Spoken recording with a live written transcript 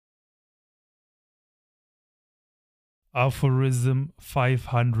Aphorism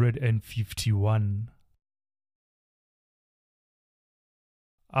 551.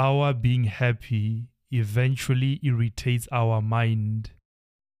 Our being happy eventually irritates our mind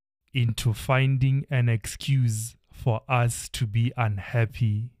into finding an excuse for us to be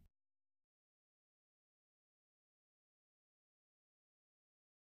unhappy.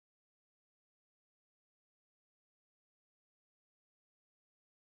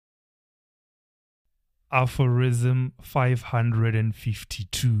 Aphorism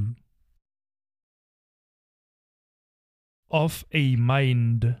 552. Of a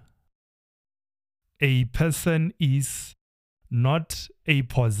mind, a person is not a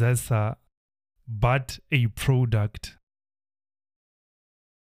possessor, but a product.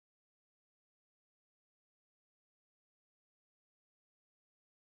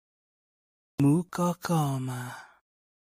 Mukokoma.